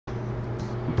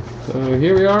So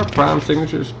here we are, Prime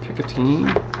Signatures, pick a team.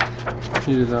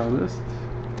 Here's our list.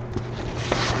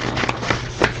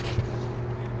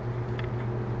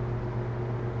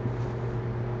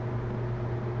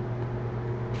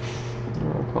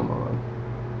 Oh, come on.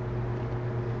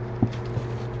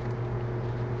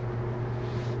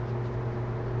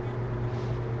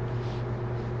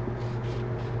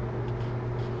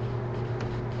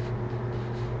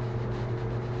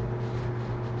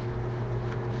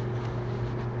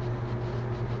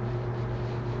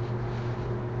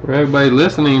 For everybody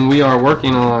listening, we are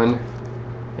working on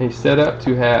a setup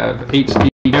to have HD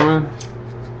camera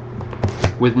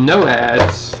with no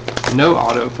ads, no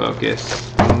autofocus,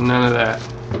 none of that.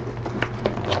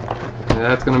 And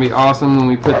that's going to be awesome when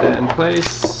we put that in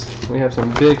place. We have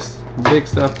some big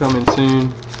stuff coming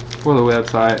soon for the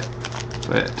website,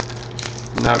 but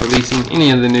I'm not releasing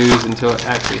any of the news until it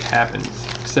actually happens,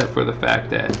 except for the fact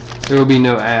that there will be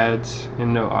no ads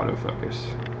and no autofocus.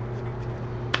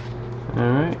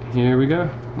 Alright, here we go.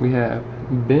 We have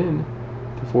Ben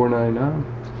to 499.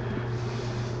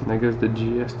 And that goes to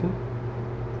GST.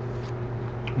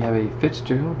 We have a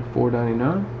Fitzgerald to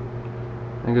 499.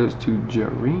 That goes to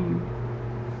Jareem.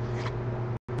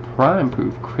 Prime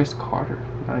Proof Chris Carter.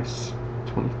 Nice.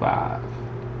 25.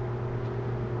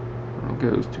 That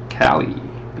goes to Cali.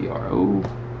 BRO.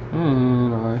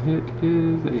 And our hit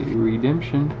is a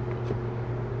redemption.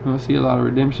 I don't see a lot of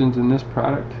redemptions in this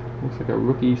product. Looks like a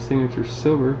rookie signature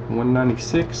silver,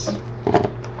 196.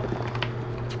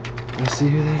 Let's see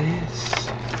who that is.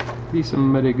 Be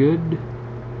somebody good.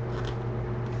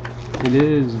 It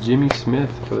is Jimmy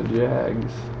Smith for the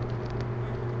Jags.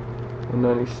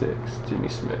 196, Jimmy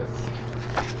Smith.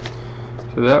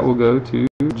 So that will go to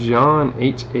John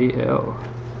H.A.L.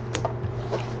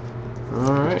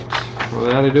 Alright. Well,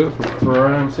 that'll do it for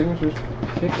Prime Signatures.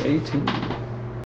 Pick a team.